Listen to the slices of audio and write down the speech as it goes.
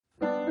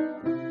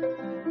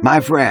My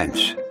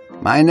friends,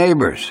 my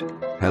neighbors,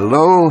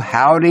 hello,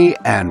 howdy,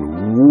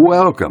 and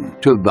welcome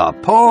to the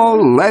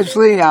Paul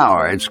Leslie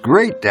Hour. It's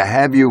great to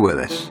have you with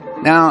us.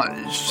 Now,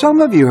 some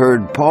of you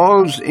heard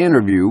Paul's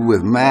interview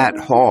with Matt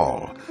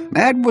Hall.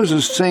 Matt was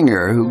a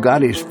singer who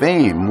got his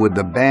fame with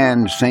the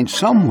band Saint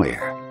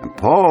Somewhere, and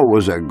Paul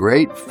was a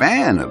great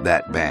fan of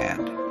that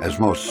band, as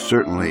most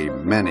certainly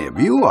many of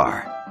you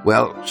are.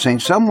 Well,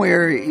 Saint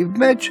Somewhere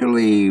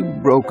eventually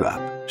broke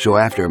up. So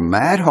after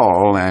Matt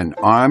Hall and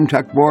Arm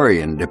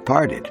Takborian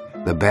departed,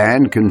 the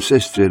band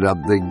consisted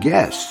of the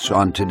guests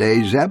on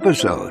today's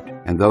episode.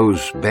 And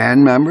those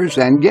band members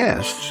and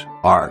guests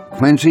are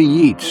Quincy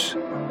Yeats,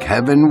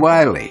 Kevin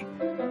Wiley,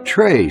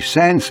 Trey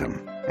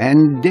Sansom,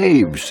 and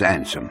Dave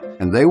Sansom.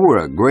 And they were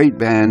a great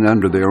band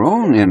under their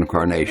own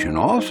incarnation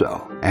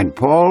also. And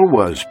Paul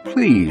was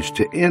pleased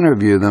to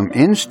interview them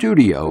in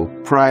studio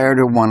prior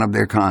to one of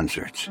their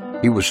concerts.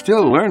 He was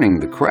still learning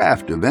the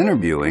craft of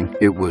interviewing.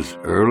 It was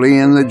early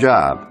in the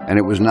job, and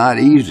it was not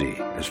easy.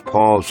 As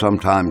Paul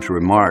sometimes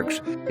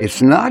remarks,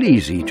 it's not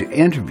easy to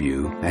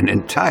interview an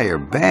entire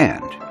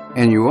band.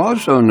 And you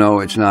also know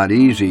it's not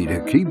easy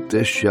to keep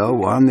this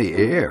show on the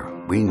air.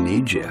 We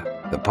need you.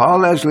 The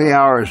Paul Leslie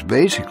Hour is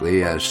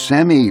basically a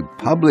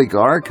semi-public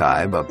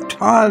archive of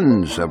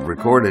tons of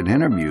recorded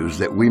interviews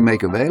that we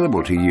make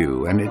available to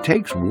you, and it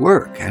takes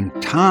work and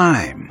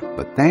time.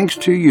 But thanks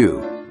to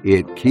you,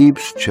 it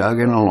keeps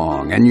chugging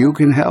along, and you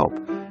can help.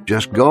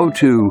 Just go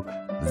to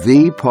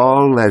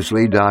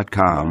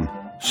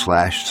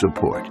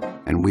thepaulleslie.com/support,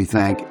 and we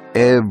thank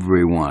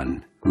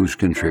everyone who's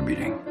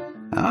contributing.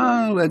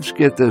 Let's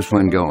get this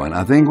one going.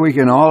 I think we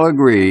can all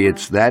agree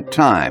it's that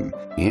time.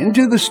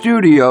 Into the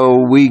studio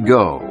we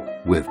go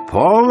with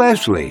Paul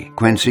Leslie,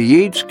 Quincy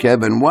Yeats,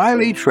 Kevin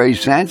Wiley, Trey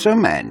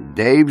Sansom, and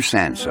Dave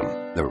Sansom,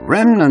 the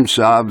remnants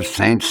of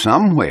Saint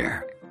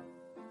Somewhere.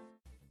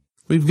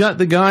 We've got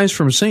the guys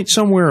from Saint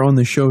Somewhere on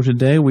the show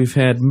today. We've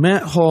had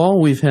Matt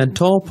Hall, we've had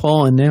Tall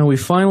Paul, and now we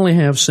finally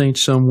have Saint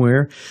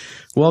Somewhere.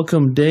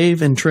 Welcome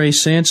Dave and Trey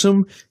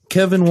Sansom,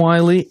 Kevin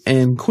Wiley,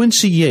 and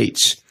Quincy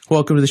Yates.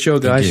 Welcome to the show,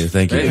 guys.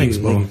 Thank you. Thanks,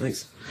 Paul.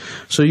 Thanks.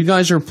 So you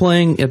guys are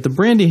playing at the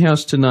Brandy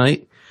House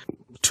tonight.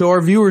 To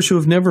our viewers who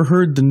have never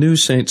heard the new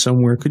Saint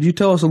Somewhere, could you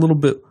tell us a little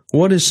bit,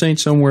 what is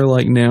Saint Somewhere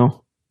like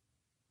now?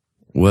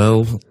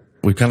 Well,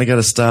 we've kind of got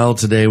a style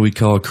today we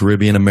call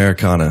Caribbean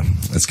Americana.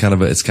 It's kind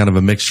of a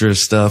mixture of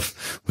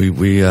stuff.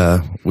 We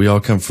all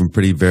come from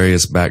pretty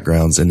various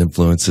backgrounds and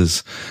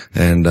influences,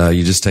 and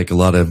you just take a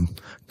lot of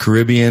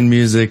Caribbean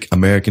music,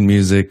 American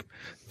music,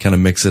 kind of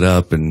mix it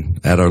up and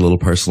add our little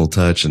personal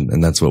touch,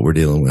 and that's what we're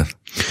dealing with.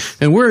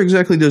 And where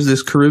exactly does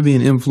this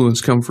Caribbean influence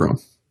come from?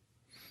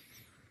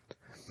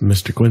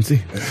 Mr.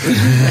 Quincy.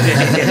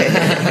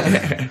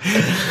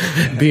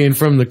 Being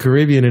from the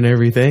Caribbean and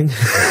everything.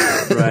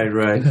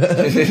 Right.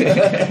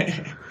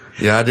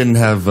 Yeah, I didn't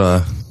have,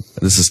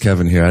 this is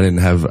Kevin here, I didn't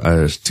have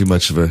too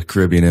much of a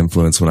Caribbean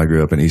influence when I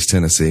grew up in East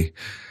Tennessee.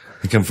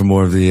 I come from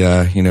more of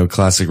the,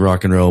 classic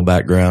rock and roll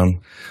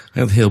background,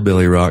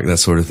 hillbilly rock, that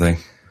sort of thing.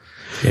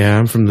 Yeah,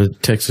 I'm from the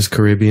Texas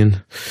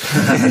Caribbean.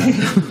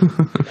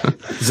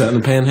 Is that in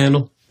the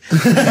Panhandle?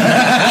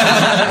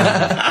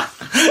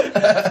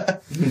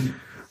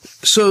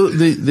 So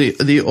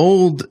the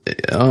old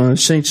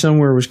Saint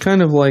Somewhere was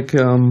kind of like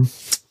had a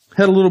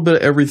little bit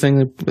of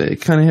everything. It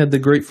kind of had the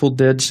Grateful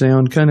Dead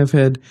sound, kind of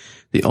had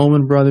the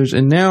Allman Brothers,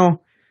 and now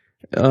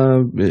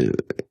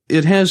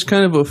it has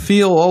kind of a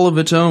feel all of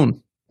its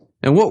own.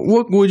 And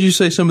what would you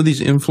say some of these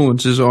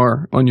influences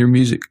are on your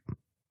music?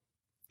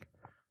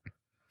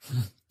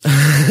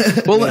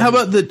 Well, how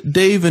about the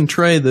Dave and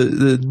Trey,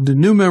 the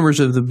new members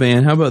of the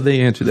band? How about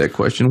they answer that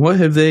question? What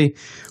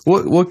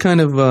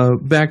kind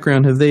of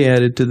background have they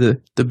added to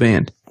the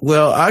band?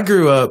 Well,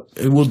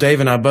 Dave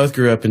and I both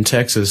grew up in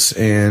Texas,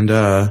 and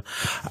I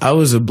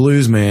was a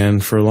blues man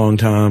for a long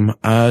time.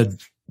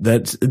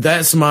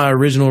 That's my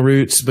original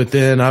roots, but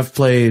then I've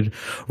played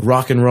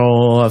rock and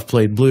roll, I've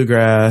played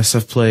bluegrass,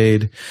 I've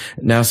played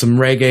now some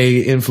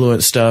reggae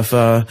influenced stuff.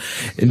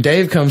 And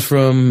Dave comes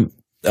from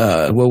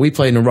we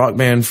played in a rock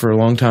band for a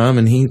long time,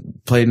 and he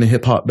played in a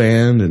hip hop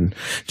band, and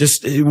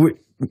just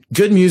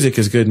good music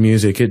is good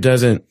music. Good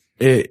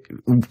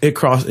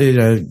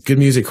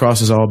music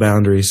crosses all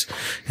boundaries,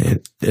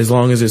 as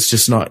long as it's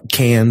just not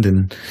canned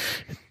and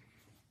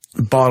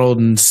bottled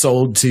and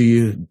sold to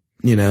you.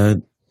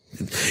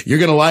 You're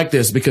gonna like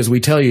this because we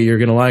tell you you're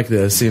gonna like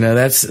this.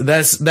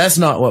 That's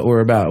not what we're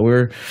about.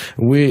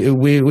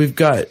 We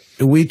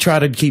try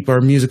to keep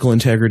our musical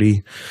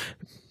integrity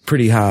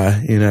pretty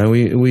high.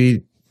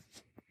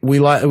 We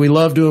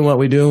love doing what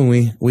we do,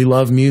 and we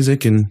love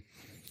music, and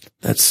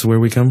that's where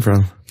we come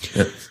from.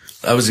 Yeah.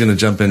 I was going to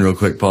jump in real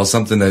quick, Paul.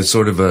 Something that's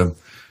sort of a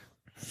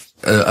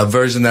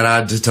version that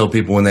I just tell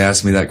people when they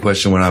ask me that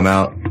question when I'm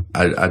out.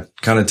 I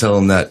kind of tell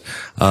them that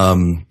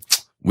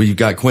we've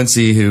got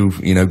Quincy, who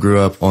grew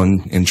up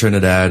in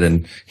Trinidad,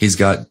 and he's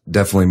got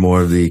definitely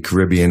more of the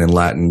Caribbean and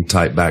Latin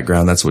type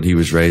background. That's what he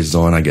was raised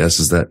on, I guess.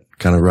 Is that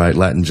kind of right?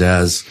 Latin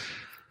jazz.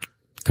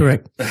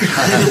 Correct.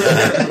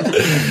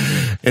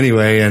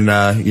 Anyway, and,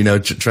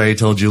 Trey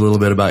told you a little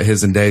bit about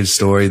his and Dave's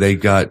story. They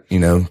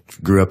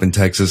grew up in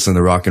Texas in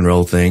the rock and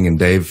roll thing, and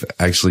Dave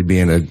actually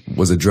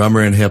was a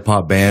drummer in a hip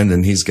hop band,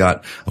 and he's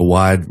got a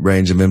wide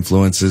range of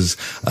influences.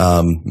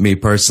 Me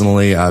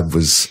personally, I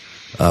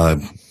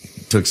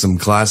took some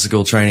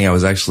classical training. I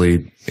was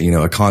actually,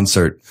 a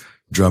concert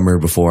drummer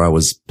before I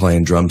was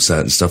playing drum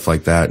set and stuff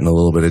like that, and a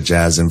little bit of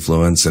jazz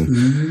influence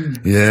and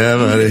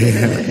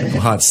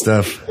hot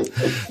stuff.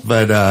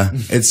 But,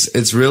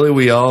 it's really,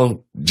 we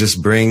all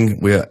just bring,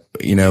 we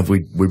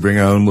bring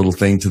our own little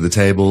thing to the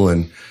table.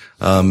 And,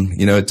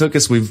 it took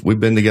us, we've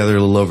been together a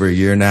little over a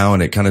year now,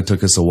 and it kind of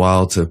took us a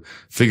while to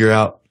figure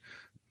out,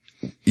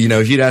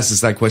 if you'd asked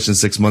us that question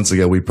 6 months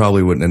ago, we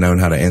probably wouldn't have known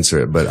how to answer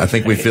it. But I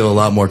think we feel a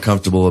lot more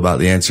comfortable about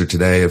the answer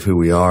today of who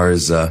we are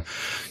is,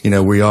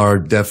 we are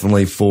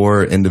definitely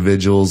 4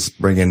 individuals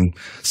bringing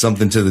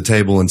something to the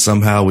table, and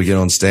somehow we get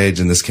on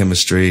stage and this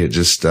chemistry, it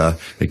just,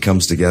 it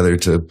comes together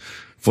to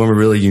form a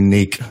really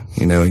unique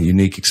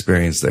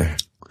experience there.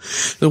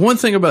 The one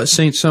thing about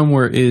Saint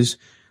Somewhere is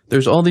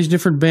there's all these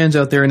different bands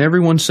out there, and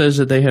everyone says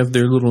that they have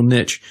their little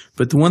niche.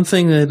 But the one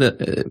thing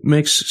that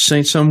makes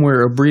Saint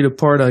Somewhere a breed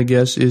apart, I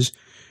guess, is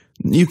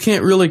you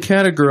can't really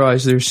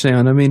categorize their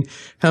sound. I mean,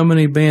 how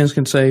many bands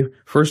can say,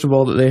 first of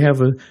all, that they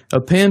have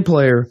a pan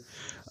player?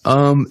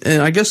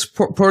 And I guess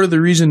part of the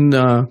reason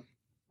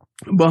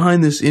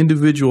behind this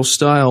individual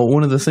style,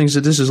 one of the things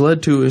that this has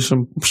led to is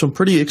some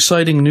pretty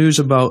exciting news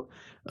about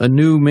a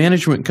new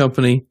management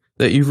company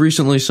that you've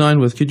recently signed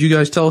with. Could you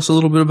guys tell us a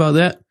little bit about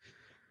that?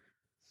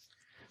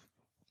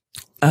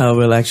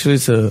 Well, actually,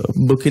 it's a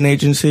booking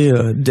agency,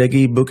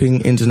 Deggy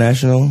Booking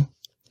International.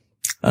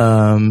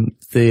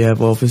 They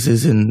have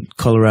offices in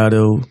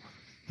Colorado,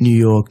 New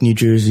York, New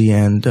Jersey,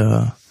 and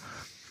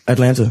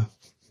Atlanta.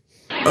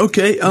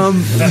 Okay.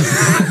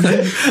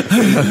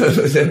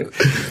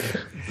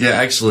 Yeah,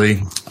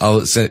 actually,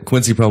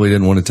 Quincy probably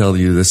didn't want to tell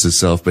you this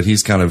himself, but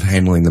he's kind of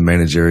handling the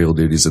managerial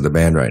duties of the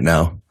band right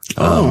now.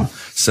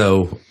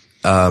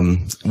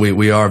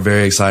 We are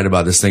very excited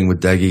about this thing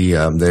with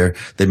Deggy.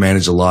 They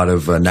manage a lot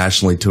of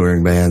nationally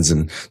touring bands,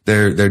 and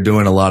they're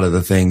doing a lot of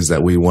the things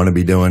that we want to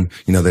be doing.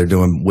 They're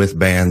doing with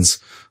bands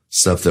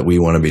stuff that we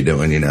want to be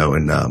doing,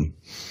 and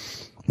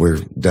we're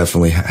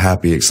definitely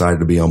happy, excited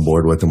to be on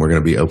board with them. We're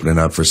going to be opening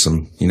up for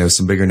some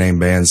bigger name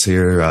bands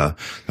here.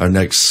 Our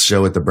next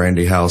show at the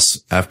Brandy House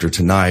after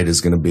tonight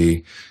is going to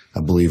be,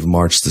 I believe,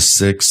 March the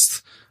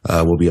 6th.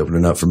 We'll be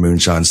opening up for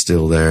Moonshine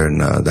Steel there,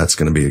 and that's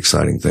going to be an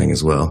exciting thing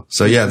as well.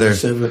 So yeah, they're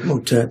it's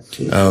the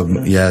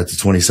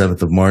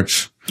 27th of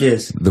March.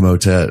 Yes, the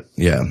Motet.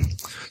 Yeah.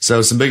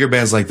 So some bigger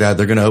bands like that,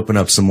 they're going to open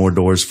up some more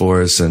doors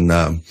for us, and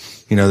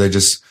they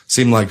just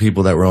seem like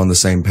people that were on the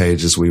same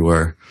page as we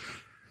were.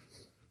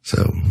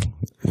 So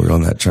we're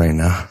on that train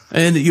now.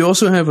 And you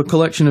also have a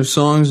collection of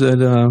songs that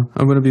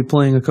I'm going to be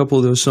playing a couple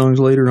of those songs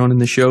later on in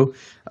the show.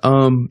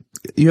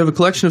 You have a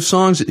collection of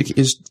songs that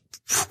is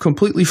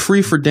completely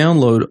free for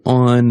download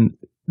on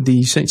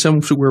the Saint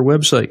Somewhere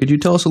website. Could you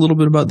tell us a little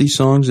bit about these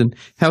songs and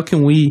how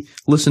can we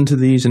listen to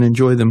these and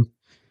enjoy them?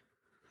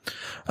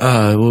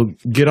 We'll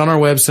get on our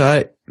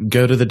website,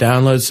 go to the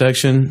download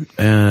section,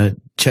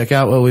 check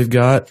out what we've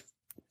got.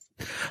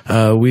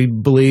 We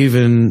believe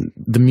in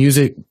the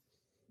music.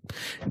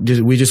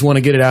 We just want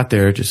to get it out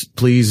there. Just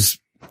please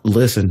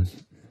listen.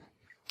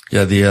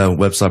 Yeah, the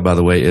website, by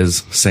the way,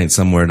 is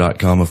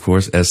saintsomewhere.com, of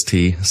course,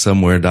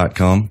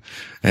 stsomewhere.com.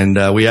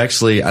 And we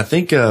actually, I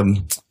think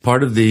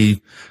part of the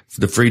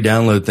free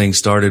download thing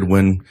started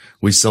when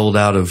we sold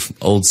out of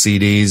old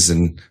CDs,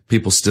 and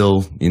people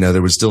still,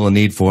 there was still a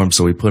need for them.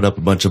 So we put up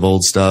a bunch of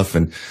old stuff,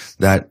 and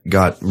that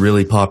got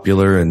really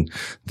popular. And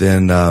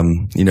then,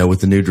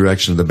 with the new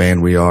direction of the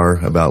band, we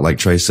are about, like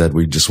Trey said,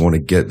 we just want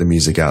to get the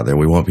music out there.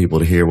 We want people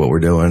to hear what we're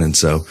doing. And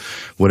so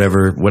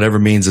whatever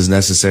means is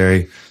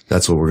necessary,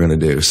 that's what we're going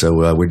to do.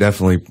 So, we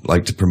definitely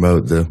like to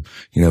promote the,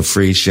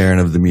 free sharing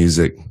of the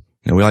music.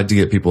 And we like to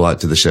get people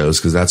out to the shows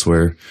because that's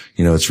where,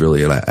 it's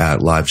really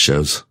at live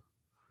shows.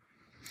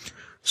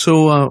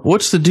 So,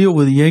 what's the deal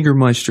with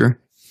Jägermeister?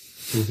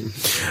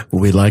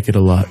 We like it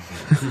a lot.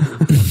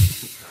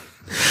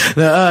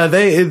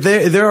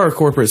 They're our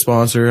corporate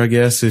sponsor, I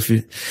guess,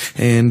 they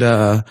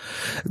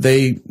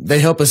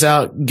help us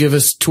out, give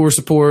us tour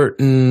support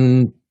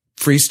and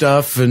free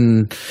stuff,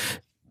 and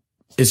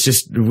it's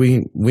just,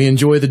 we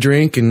enjoy the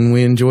drink and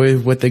we enjoy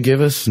what they give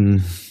us.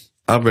 And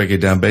I'll break it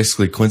down.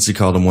 Basically, Quincy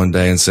called him one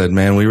day and said,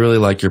 "Man, we really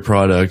like your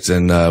product,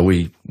 and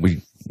we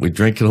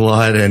drink it a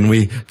lot, and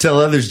we tell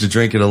others to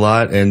drink it a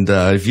lot. And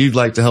if you'd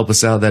like to help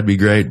us out, that'd be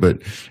great.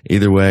 But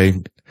either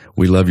way,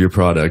 we love your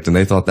product." And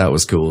they thought that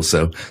was cool,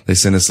 so they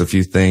sent us a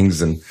few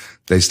things, and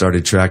they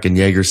started tracking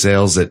Jaeger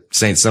sales at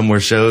Saint Somewhere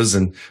shows.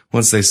 And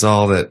once they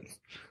saw that,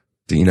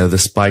 the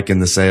spike in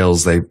the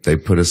sales, they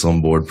put us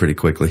on board pretty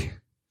quickly.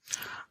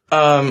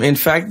 In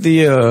fact,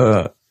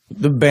 the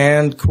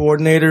band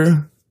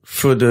coordinator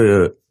for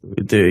the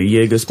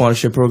Jaeger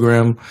sponsorship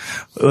program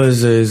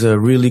is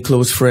really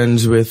close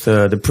friends with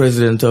the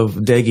president of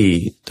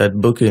Deggy, that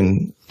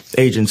booking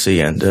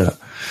agency, and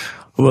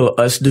Well,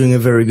 us doing a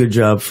very good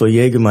job for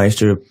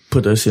Jägermeister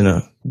put us in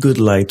a good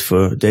light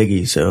for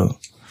Deggy, so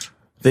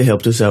they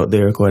helped us out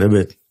there quite a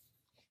bit.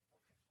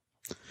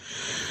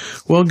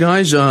 Well,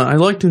 guys, I'd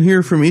like to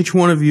hear from each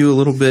one of you a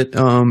little bit,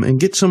 and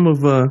get some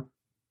of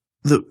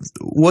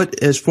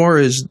as far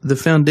as the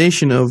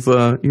foundation of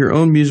your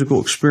own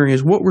musical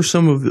experience. What were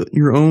some of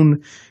your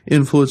own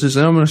influences?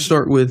 And I'm going to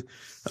start with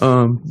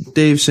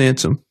Dave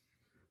Sansom.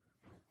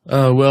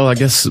 Well, I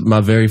guess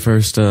my very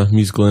first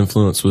musical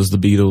influence was the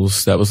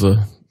Beatles.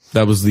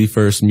 That was the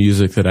first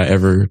music that I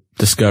ever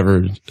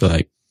discovered,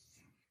 like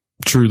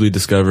truly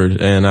discovered.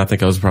 And I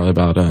think I was probably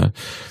about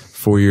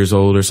 4 years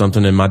old or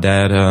something. And my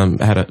dad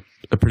had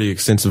a pretty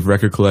extensive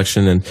record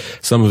collection, and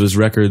some of his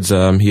records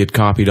he had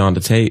copied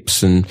onto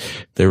tapes, and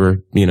there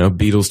were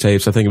Beatles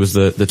tapes. I think it was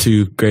the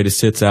two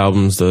greatest hits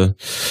albums that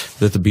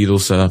the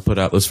Beatles put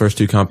out. Those first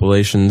two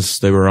compilations,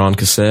 they were on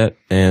cassette,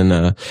 and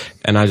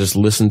I just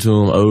listened to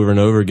them over and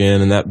over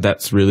again, and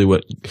that's really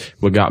what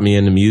got me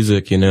into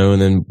music, And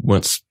then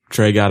once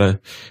Trey got a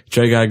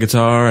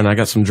guitar and I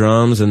got some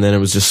drums, and then it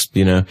was just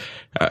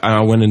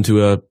I went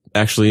into a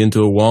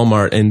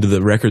Walmart, into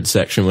the record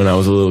section when I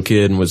was a little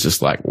kid, and was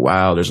just like,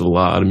 wow, there's a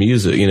lot of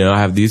music. I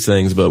have these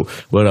things, but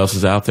what else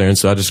is out there? And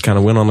so I just kind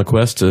of went on the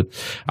quest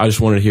I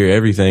just wanted to hear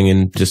everything,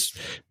 and just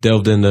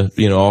delved into,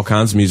 all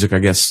kinds of music. I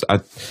guess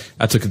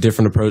I took a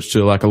different approach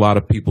to, like, a lot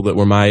of people that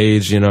were my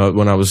age,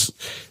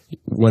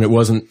 when it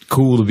wasn't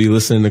cool to be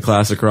listening to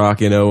classic rock,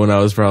 when I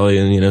was probably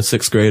in,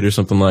 sixth grade or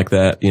something like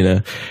that,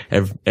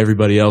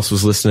 everybody else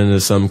was listening to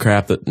some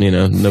crap that,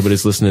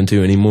 nobody's listening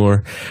to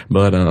anymore.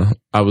 But,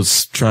 I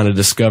was trying to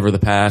discover the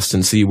past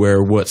and see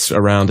what's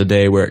around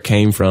today, where it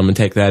came from, and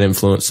take that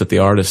influence that the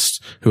artists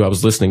who I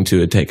was listening to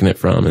had taken it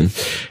from,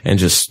 and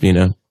just,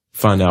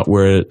 find out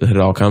where it had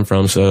all come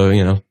from.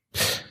 So,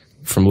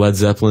 from Led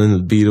Zeppelin,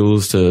 the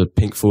Beatles, to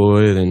Pink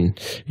Floyd, and,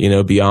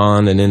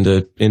 beyond, and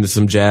into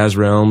some jazz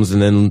realms.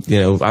 And then,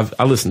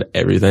 I listened to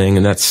everything,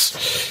 and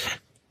that's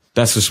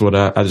just what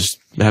I just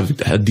have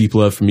a deep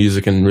love for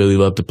music and really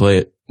love to play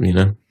it,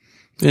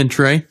 And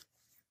Trey?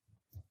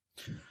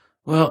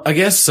 Well, I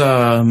guess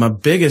my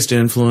biggest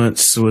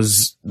influence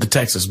was the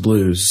Texas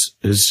blues.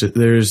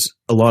 There's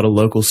a lot of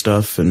local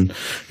stuff and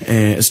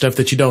stuff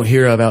that you don't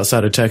hear of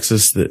outside of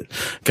Texas, that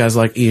guys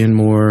like Ian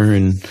Moore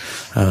and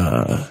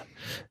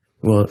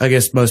well, I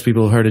guess most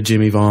people have heard of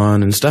Jimmy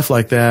Vaughn and stuff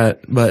like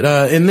that. But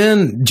and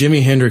then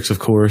Jimi Hendrix, of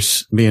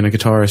course. Being a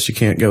guitarist, you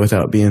can't go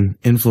without being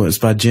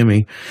influenced by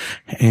Jimmy.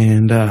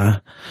 And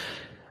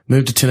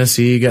moved to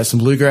Tennessee, got some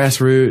bluegrass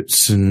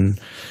roots, and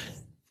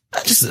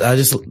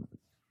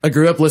I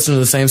grew up listening to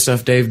the same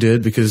stuff Dave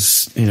did,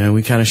 because,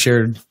 we kind of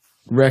shared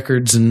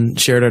records and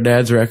shared our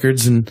dad's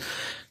records. And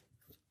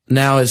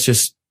now it's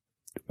just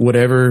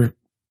whatever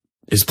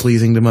is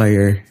pleasing to my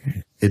ear.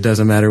 It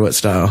doesn't matter what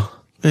style.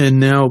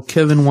 And now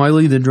Kevin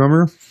Wiley, the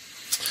drummer.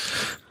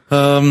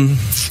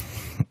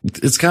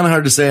 It's kind of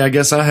hard to say. I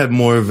guess I have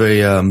more of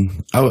a,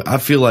 I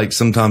feel like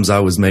sometimes I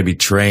was maybe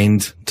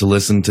trained to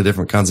listen to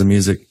different kinds of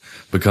music,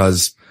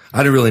 because I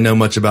didn't really know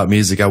much about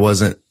music. I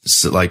wasn't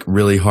like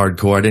really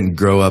hardcore. I didn't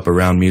grow up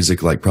around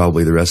music like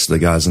probably the rest of the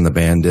guys in the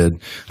band did.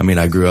 I mean,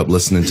 I grew up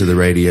listening to the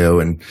radio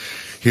and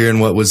hearing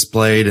what was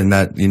played, and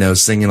that,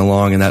 singing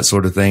along and that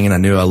sort of thing. And I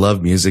knew I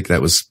loved music.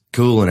 That was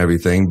cool and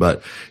everything.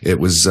 But it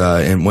was,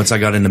 and once I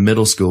got into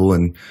middle school,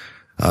 and,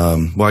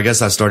 well, I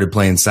guess I started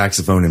playing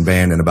saxophone in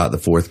band in about the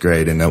 4th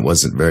grade, and that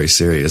wasn't very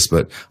serious.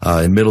 But,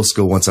 in middle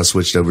school, once I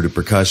switched over to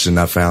percussion,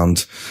 I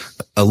found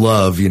a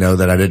love,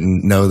 that I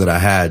didn't know that I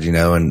had,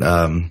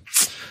 and,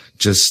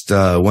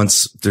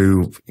 once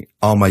through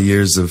all my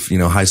years of,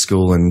 high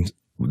school and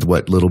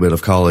what little bit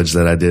of college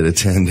that I did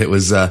attend, it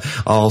was,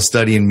 all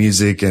studying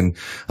music. And,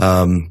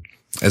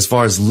 as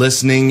far as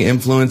listening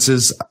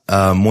influences,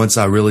 once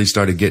I really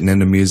started getting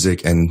into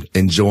music and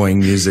enjoying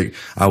music,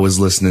 I was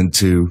listening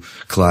to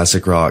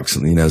classic rock,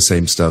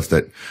 same stuff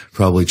that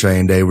probably Trey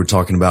and Dave were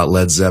talking about.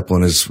 Led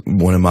Zeppelin is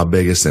one of my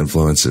biggest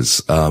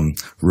influences.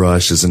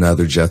 Rush is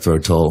another, Jethro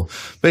Tull,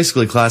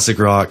 basically classic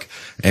rock.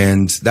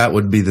 And that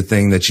would be the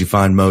thing that you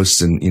find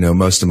most. And,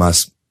 most of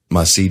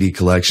my CD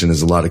collection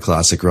is a lot of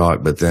classic rock,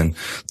 but then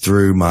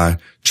through my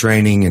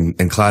training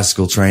and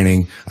classical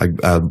training,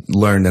 I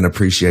learned an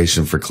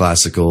appreciation for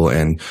classical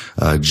and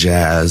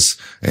jazz,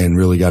 and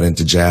really got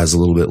into jazz a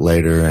little bit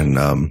later, and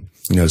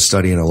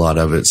studying a lot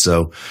of it.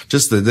 So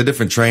just the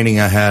different training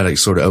I had, it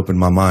sort of opened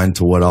my mind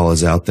to what all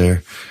is out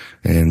there.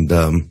 And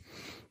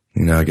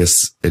I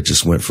guess it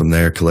just went from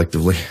there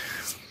collectively.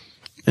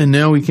 And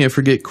now we can't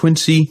forget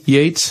Quincy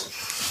Yates.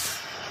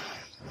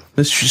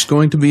 This is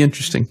going to be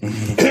interesting.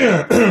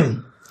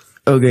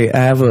 Okay, I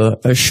have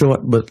a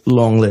short but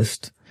long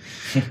list.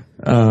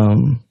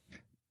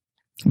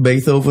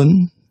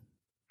 Beethoven,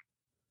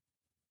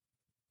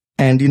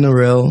 Andy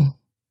Narell,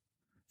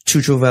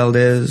 Chucho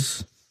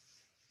Valdez,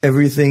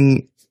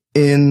 everything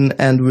in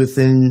and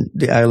within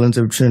the islands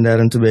of Trinidad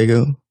and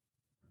Tobago.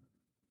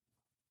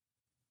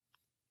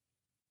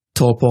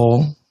 Tall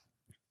Paul,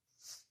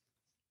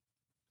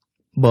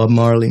 Bob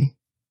Marley,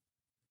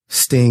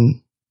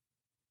 Sting,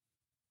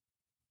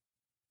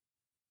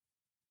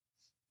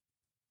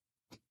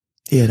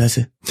 Yeah, that's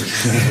it.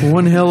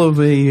 One hell of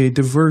a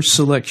diverse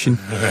selection.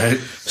 Right.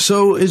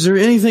 So is there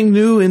anything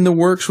new in the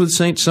works with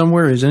Saint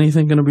Somewhere? Is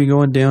anything going to be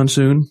going down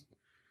soon?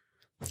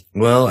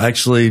 Well,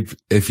 actually,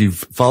 if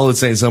you've followed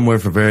Saint Somewhere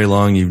for very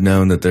long, you've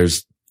known that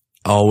there's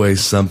always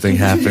something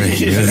happening.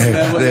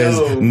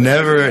 There's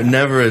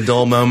never a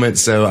dull moment.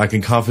 So I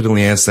can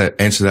confidently answer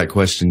that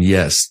question.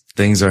 Yes,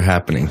 things are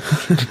happening.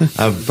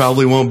 I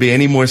probably won't be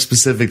any more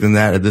specific than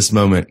that at this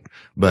moment,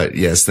 but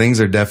yes, things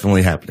are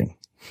definitely happening.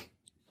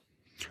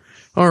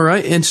 All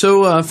right. And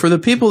so for the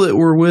people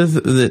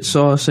that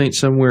saw Saint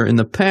Somewhere in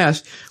the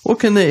past, what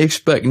can they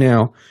expect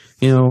now?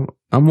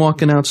 I'm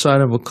walking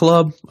outside of a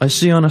club. I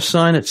see on a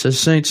sign it says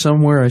Saint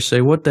Somewhere. I say,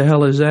 what the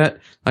hell is that?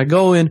 I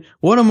go in.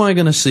 What am I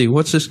going to see?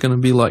 What's this going to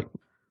be like?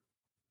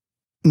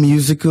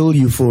 Musical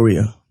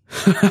euphoria.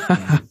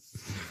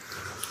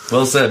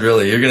 Well said,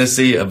 really. You're going to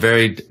see a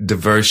very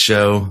diverse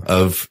show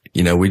of,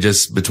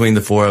 between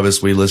the four of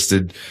us, we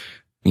listed,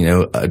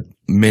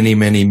 many,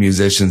 many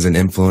musicians and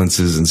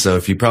influences. And so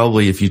if you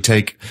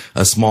take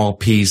a small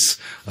piece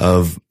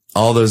of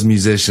all those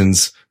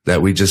musicians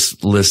that we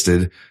just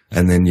listed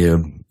and then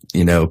you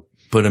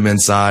put them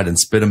inside and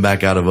spit them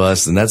back out of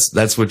us. And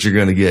that's what you're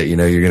going to get. You're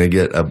going to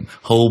get a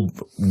whole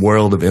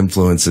world of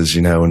influences,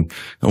 on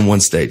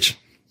one stage.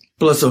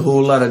 Plus a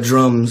whole lot of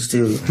drums,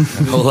 too. A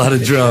whole lot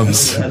of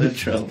drums. A lot of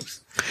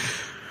drums.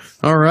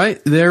 All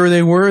right. There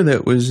they were.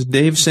 That was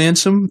Dave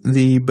Sansom,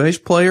 the bass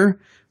player,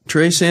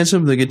 Trey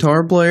Sansom, the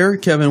guitar player,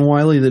 Kevin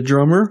Wiley, the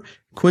drummer,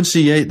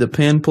 Quincy Yate, the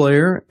pan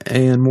player,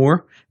 and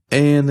more.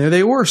 And there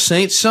they were,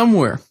 Saint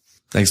Somewhere.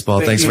 Thanks,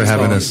 Paul. Thanks for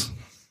having us.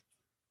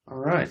 All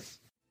right.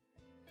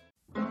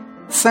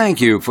 Thank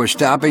you for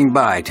stopping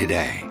by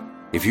today.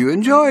 If you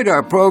enjoyed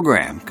our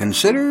program,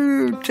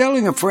 consider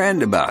telling a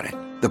friend about it.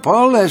 The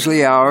Paul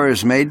Leslie Hour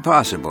is made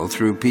possible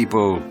through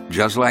people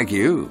just like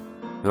you.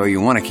 So you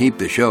want to keep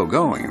the show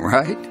going,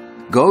 right?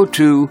 Go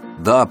to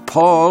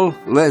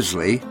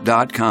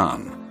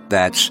thepaulleslie.com.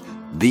 That's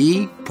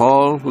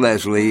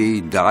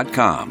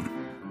thepaulleslie.com.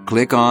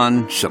 Click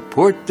on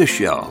Support the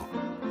Show.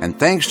 And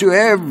thanks to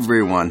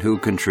everyone who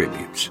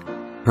contributes.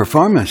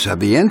 Performance of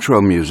the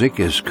intro music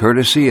is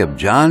courtesy of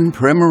John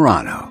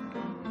Primorano,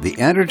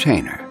 The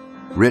Entertainer,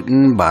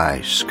 written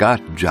by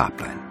Scott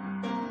Joplin.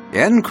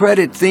 End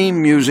credit theme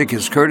music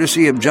is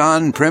courtesy of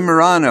John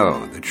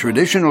Primorano, the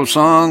traditional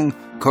song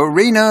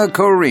Corina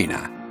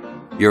Corina.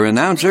 Your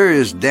announcer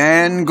is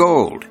Dan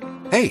Gold.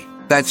 Hey,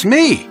 that's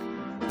me.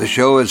 The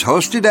show is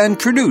hosted and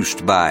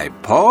produced by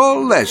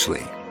Paul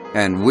Leslie.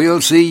 And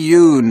we'll see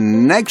you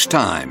next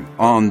time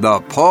on the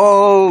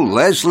Paul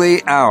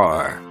Leslie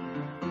Hour.